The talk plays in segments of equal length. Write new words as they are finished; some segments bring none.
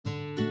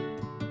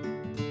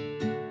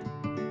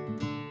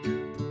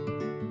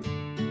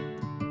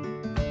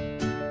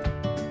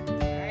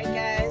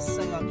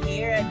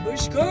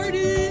Busch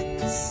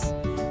Gardens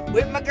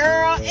with my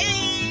girl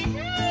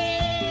Ann.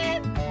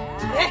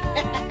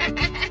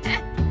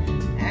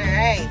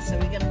 Alright, so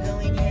we're gonna go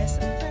in and have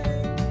some fun.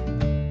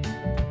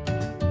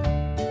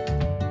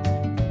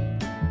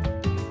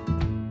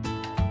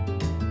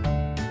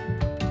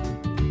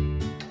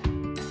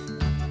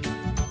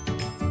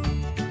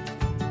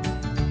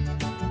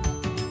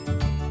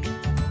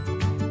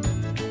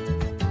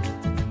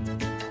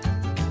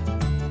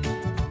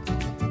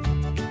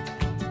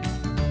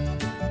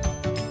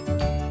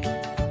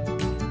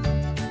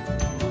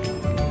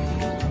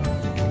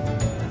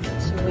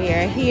 We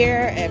are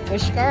here at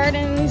Busch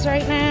Gardens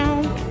right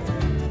now.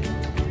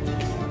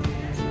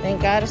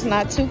 Thank God it's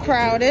not too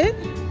crowded.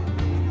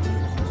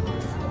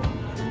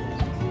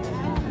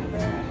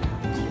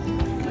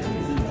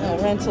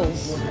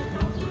 Rentals.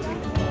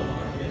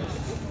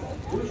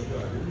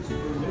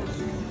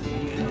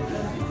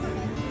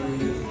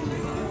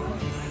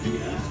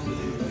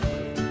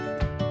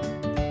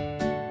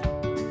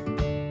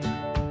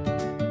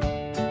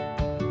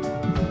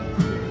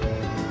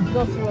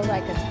 Go through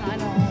like a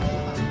tunnel.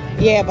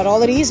 Yeah, but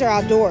all of these are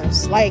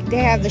outdoors. Like, they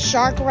have the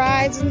shark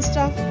rides and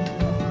stuff.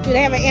 Do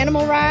they have an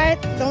animal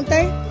ride, don't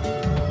they?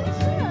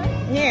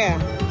 Yeah.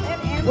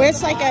 Where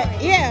it's like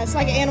it's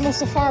like an animal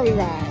safari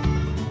ride.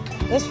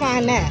 Let's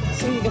find that.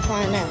 See if you can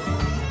find that.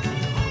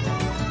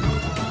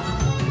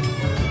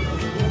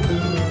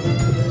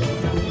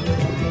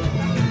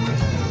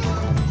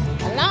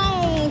 A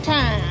long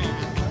time.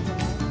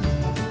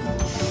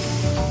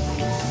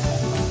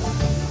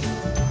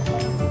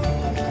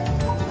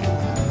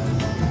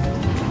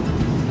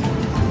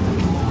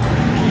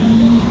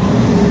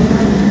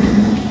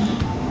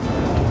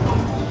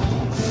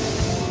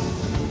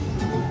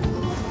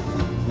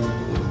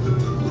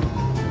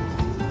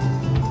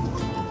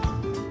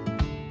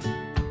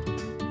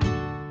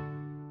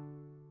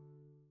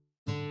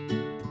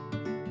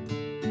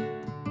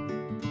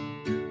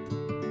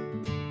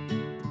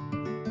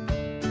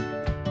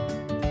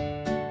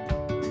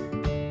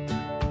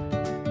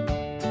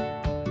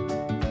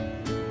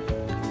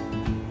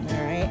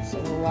 So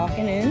we're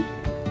walking in.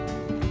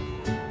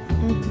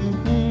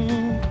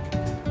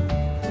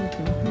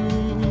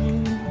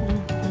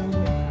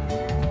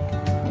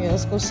 Yeah,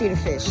 let's go see the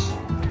fish.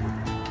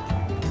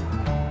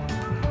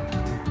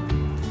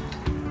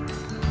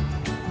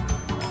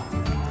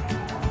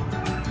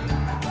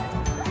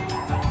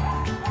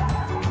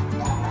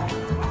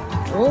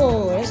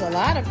 Oh, there's a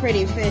lot of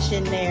pretty fish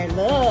in there.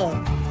 Look.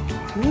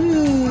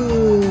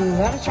 Ooh, a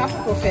lot of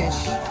tropical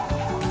fish.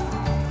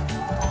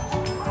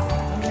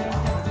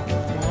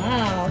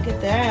 Look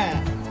at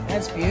that.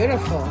 That's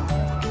beautiful.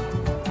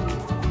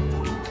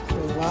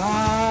 There's a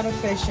lot of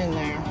fish in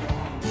there.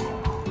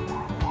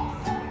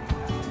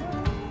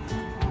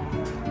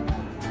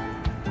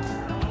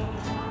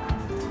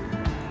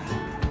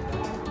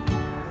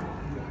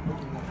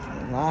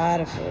 A lot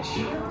of fish.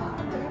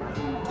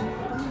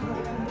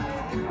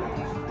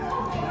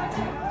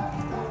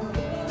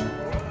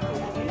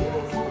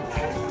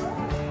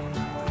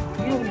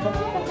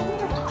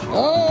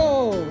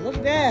 Oh, look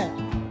at that.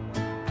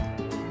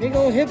 Big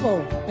old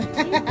hippo.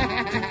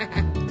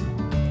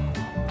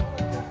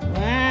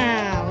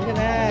 Wow, look at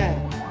that.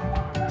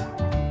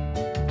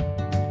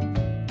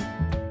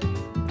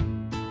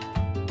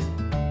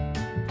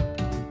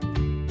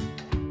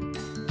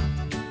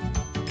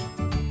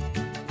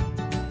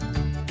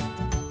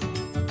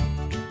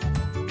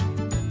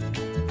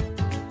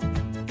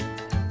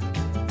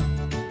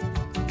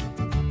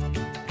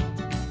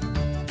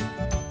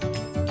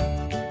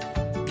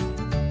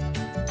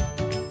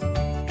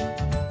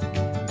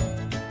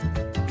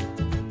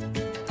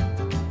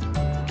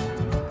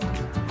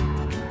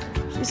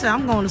 She said,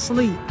 I'm going to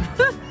sleep.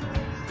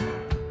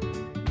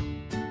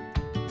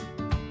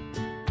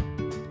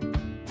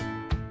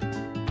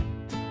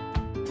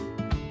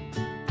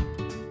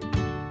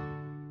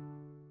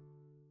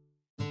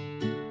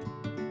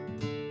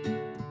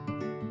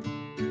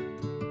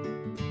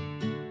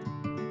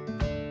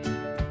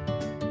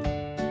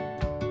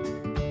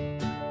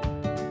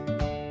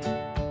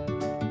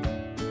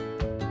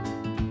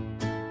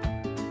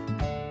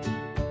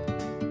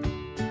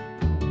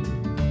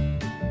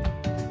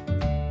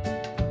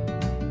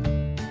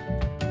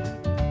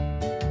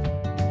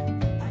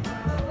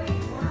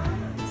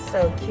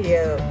 So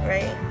cute,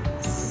 right?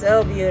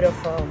 So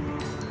beautiful.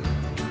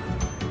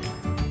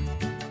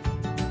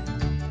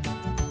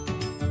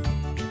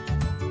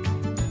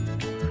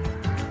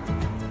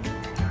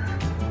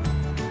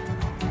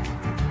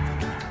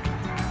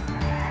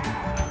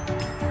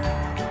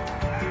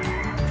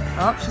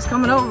 Oh, she's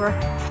coming over.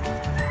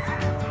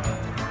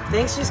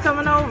 Thinks she's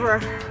coming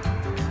over.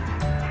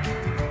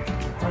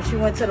 Oh, she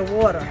went to the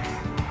water.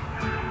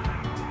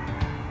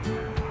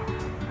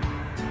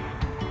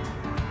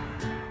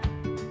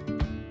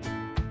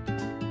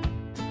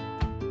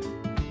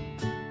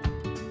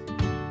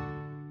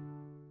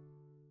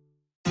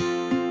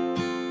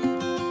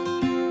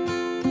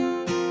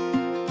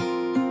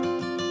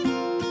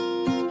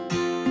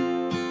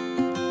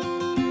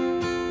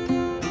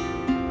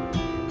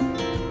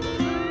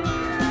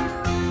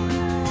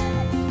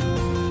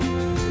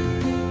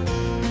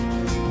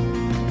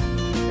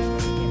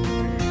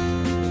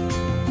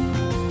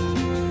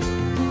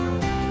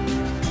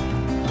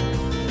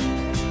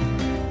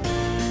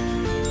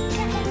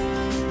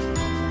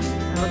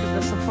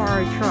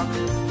 safari truck.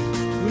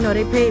 You know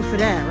they paid for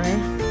that, right?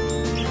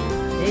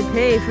 They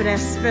paid for that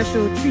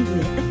special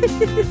treatment.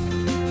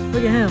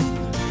 Look at him.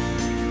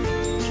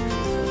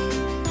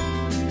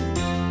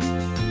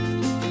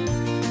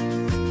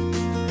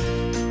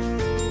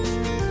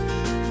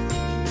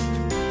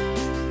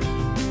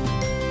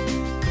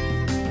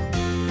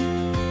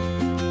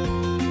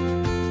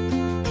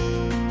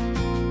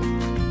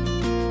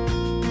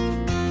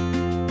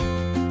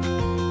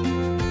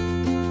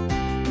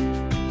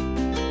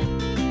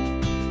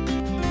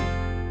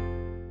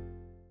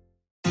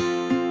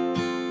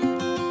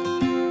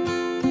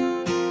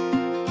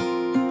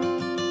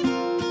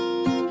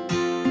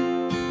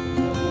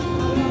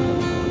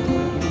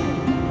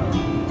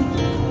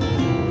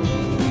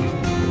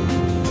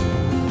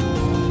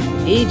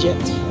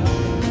 Egypt.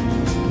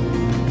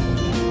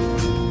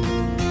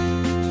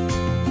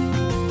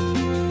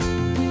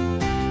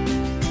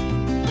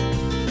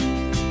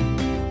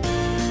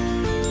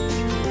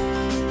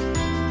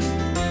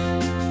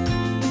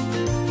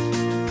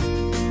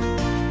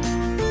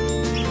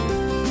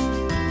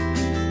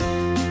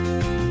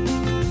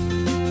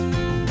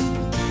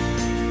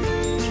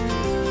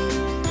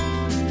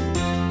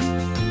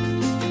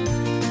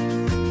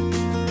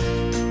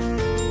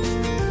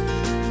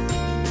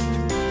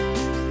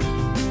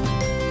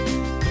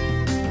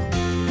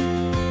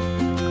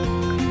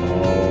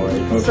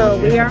 So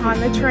we are on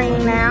the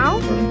train now,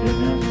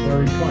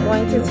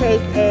 going to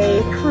take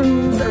a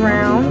cruise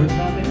around,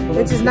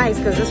 which is nice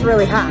because it's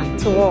really hot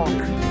to walk.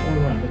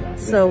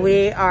 So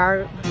we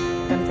are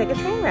going to take a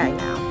train ride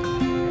now.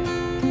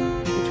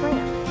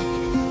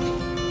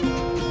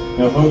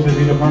 Now folks, as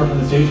we depart from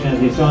the station at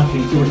the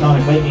astonishing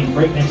supersonic lightning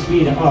breakneck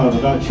speed of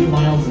about 2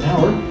 miles an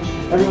hour,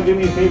 everyone do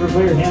me a favor,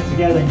 put your hands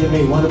together and give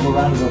a wonderful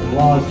round of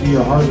applause to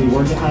your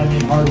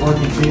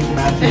hardworking station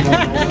masters.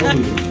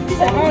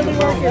 Hardly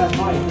working. We have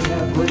Mike, we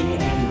have Brittany,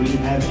 and we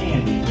have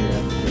Andy here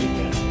at the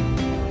station.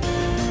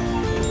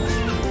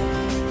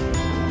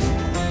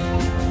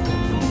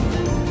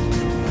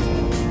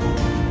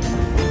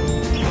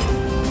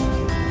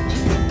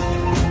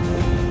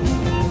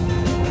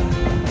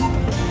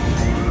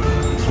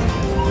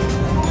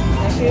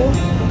 That's you?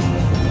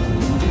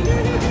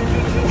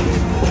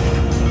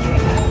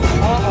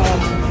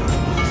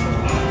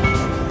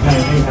 Now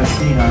you may have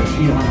seen our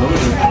sheet on the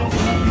road.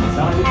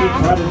 Scientific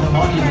brothers and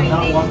launches do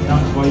not walk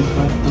down twice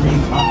but 3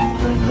 times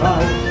during the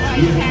ride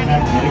using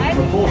magnetic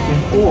propulsion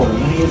or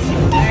linear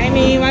synchrony. I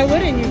mean, why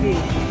wouldn't you be?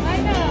 I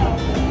know.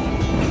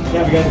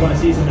 Yeah, if you guys want to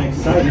see something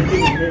exciting, do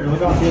me a favor,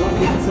 look off to the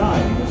left-hand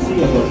side. You can see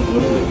a those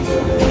blizzards.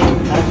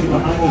 Actually,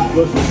 behind those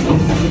blizzards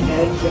is the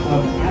edge of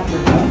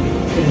Africa.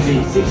 It is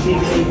a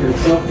 16-acre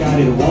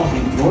self-guided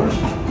walking tour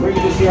where you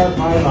can see our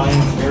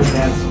pylons,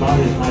 bearcats,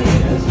 spotted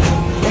hyenas,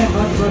 and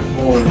much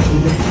more is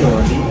in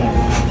store at the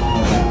edge of Africa.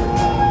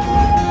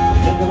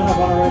 Then coming up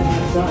on our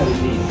right-hand side is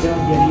the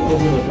Serengeti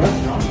Overlook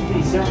Restaurant.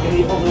 The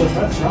Serengeti Overlook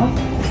Restaurant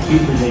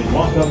features a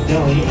walk-up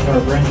deli and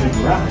our brand new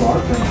giraffe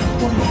bar from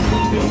 20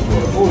 days to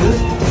our orders,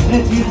 and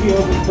it's usually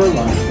open for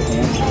lunch and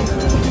dinner.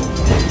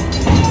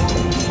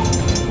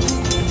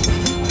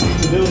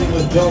 The building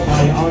was built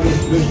by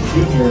August Busch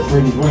Jr. for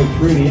his wife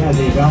Trudy as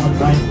a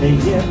Valentine's Day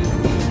gift,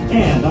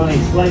 and on a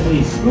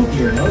slightly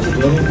spookier note, the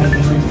building has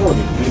been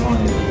reported to be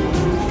haunted.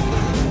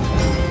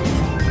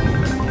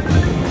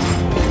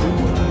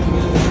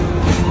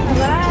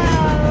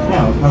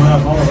 Now, coming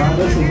up all around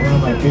us is one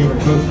of my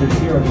favorite coasters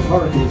here at the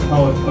park. It's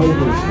called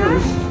Cobra's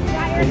Curse.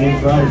 It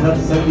takes riders up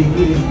to 70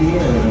 feet into the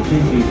air and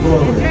freely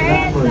forwards,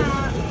 backwards,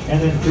 and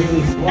then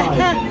freely slides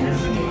in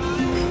this case.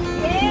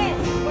 Yes,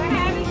 we're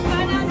having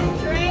fun on the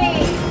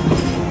train.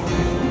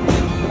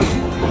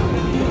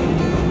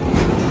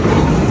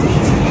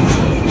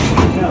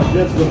 Now,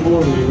 just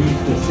before we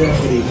reach the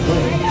Serengeti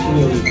Plain,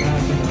 we'll be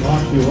passing the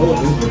Montu roller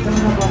coaster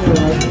coming up on your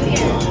right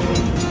hand.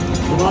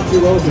 The Montu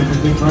roller coaster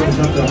can ride us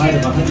up to a height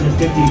of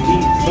 150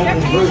 feet, 7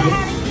 inversions,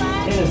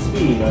 and a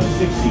speed of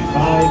 65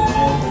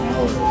 miles an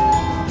hour.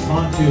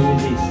 Montu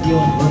is a steel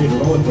inverted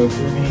roller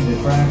coaster, meaning the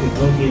track is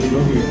located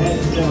over your head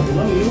instead of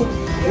below you,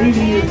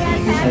 leaving your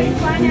feet to take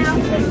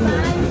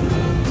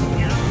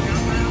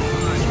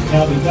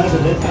Now, because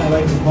of this, I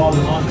like to call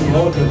the Montu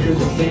roller coaster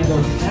the Sandal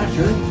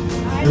Snatcher.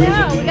 I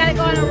know, we gotta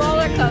go on a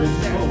roller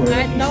coaster.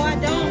 No, I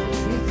don't.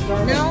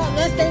 No,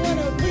 unless they want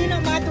to clean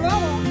up my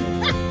thrower.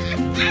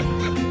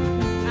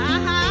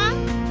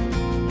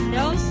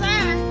 No,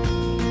 sir.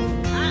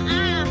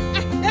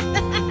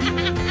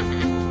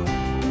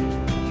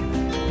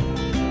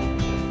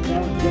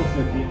 Now, in just a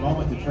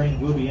moment, the train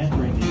will be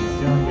entering the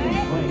Serengeti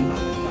Plains.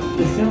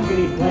 The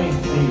Serengeti Plains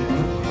is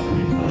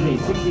a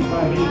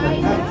 65-acre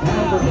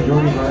habitat for the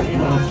majority of our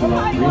animals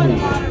throughout really.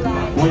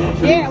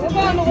 Yeah, we're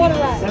going on the water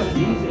ride.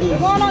 We're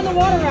going on the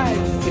water ride.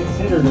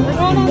 Considered we're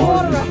going on the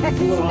water ride.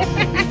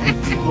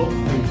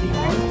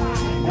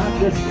 Not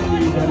just in the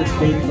United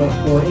States, but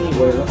for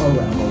anywhere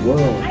around the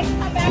world.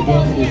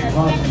 Again, it is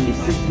approximately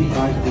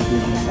 65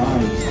 acres in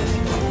size.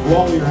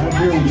 While we are out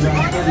here, we do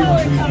ask everyone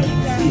to remain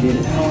seated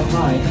at all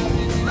times.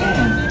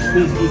 And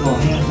please keep all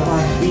hands,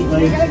 arms, feet,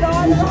 legs, and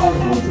use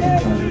articles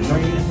inside the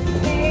train.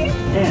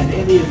 And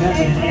in the event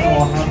that an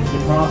animal happens to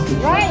cross the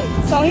track, Right.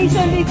 So he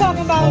shouldn't be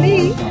talking about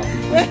me.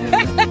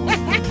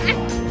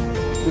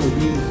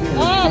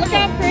 Oh, look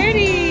how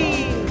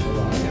pretty.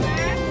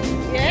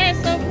 Yeah,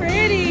 so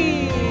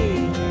pretty.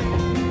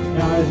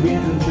 Now, as we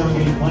enter the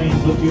tailgating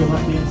lanes, look to your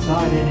left-hand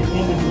side and in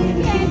between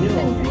the two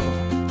hills.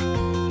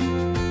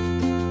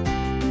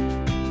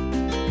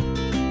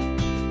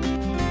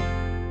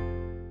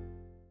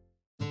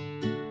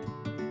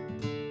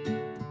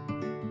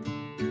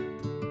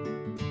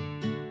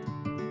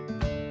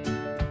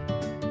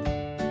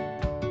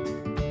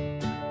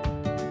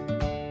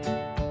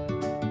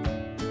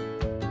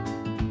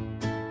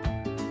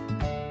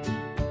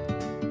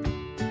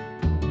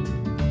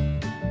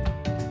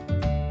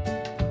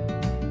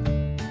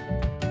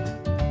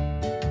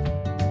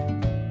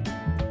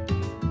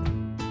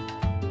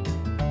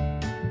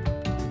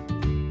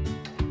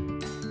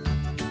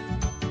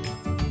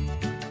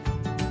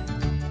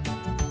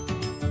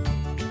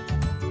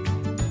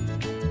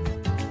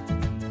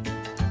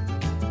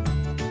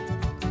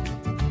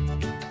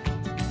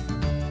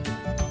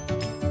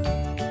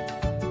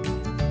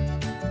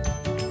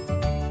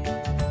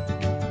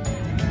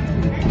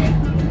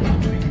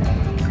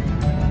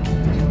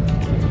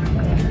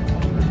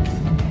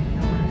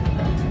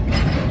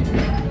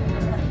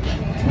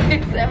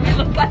 Except we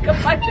look like a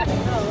bunch of...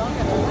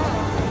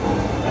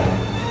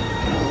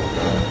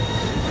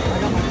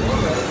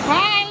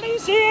 Hi,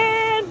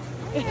 Lucian.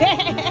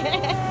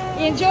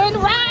 You enjoying the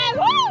ride?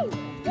 Woo!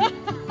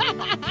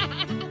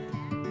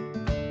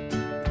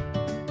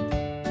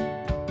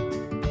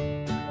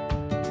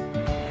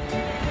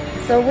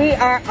 So we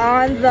are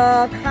on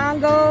the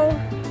Congo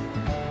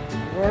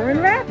Roaring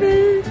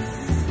Rapids.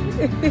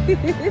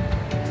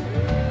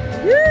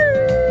 Woo!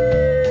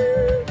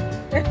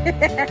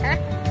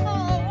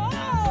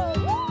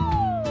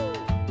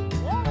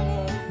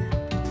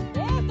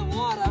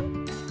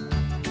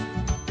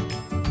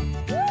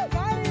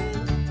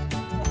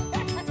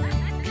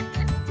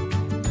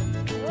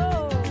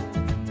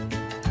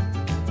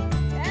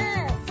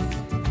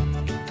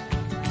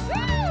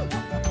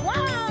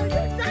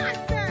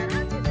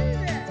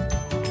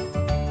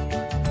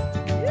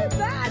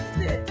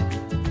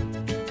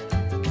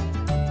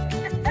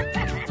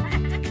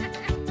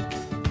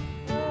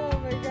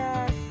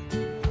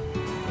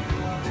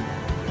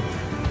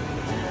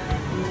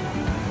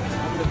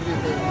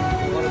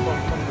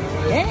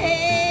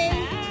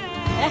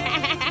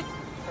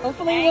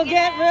 Hopefully we'll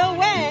get real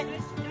wet.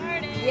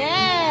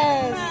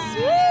 Yes.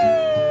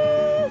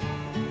 Woo.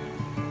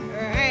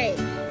 All right.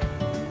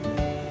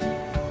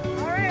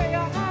 All right,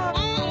 y'all.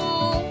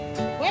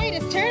 Uh-oh. Wait,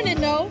 it's turning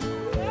though.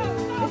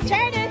 It's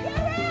turning.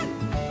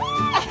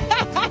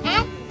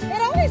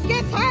 It always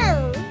gets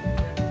her.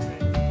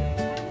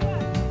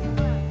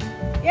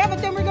 Yeah,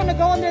 but then we're gonna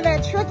go under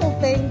that trickle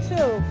thing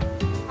too.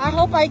 I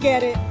hope I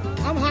get it.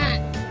 I'm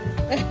hot.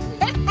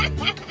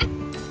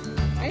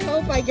 I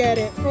hope I get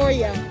it for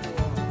you.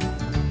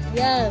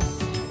 Yes.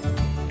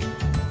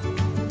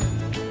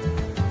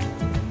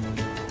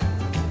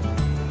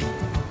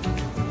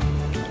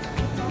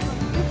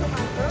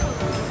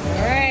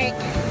 All right.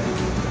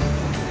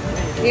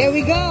 Here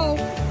we go.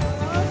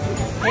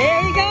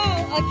 Here you go.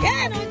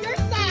 Again on your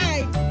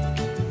side.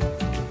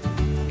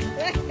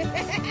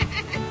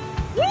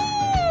 Woo!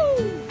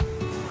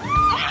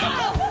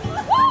 Oh!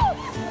 Woo!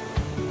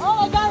 Oh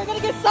my God, we're gonna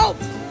get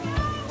soaked.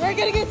 We're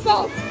gonna get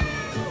soaked.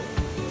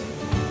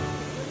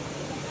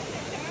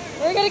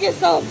 We're gonna get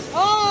soaked.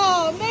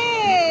 Oh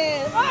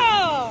man!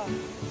 Oh!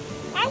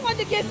 I want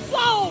to get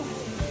soaked.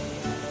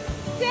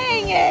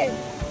 Dang it!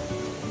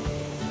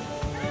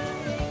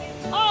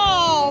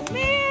 Oh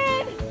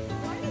man!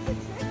 Why does it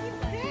trick you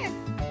like this?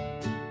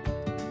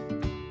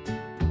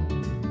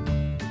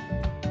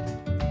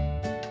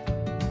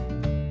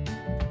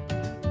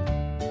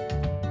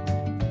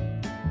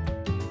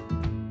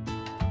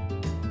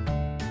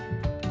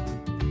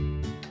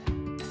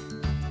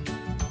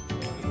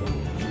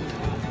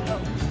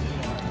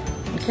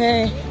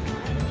 Okay.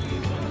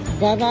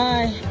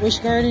 Bye-bye, Busch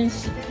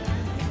Gardens.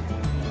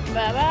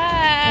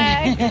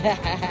 Bye-bye.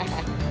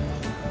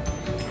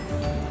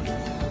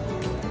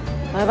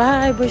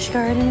 Bye-bye, Busch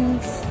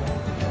Gardens.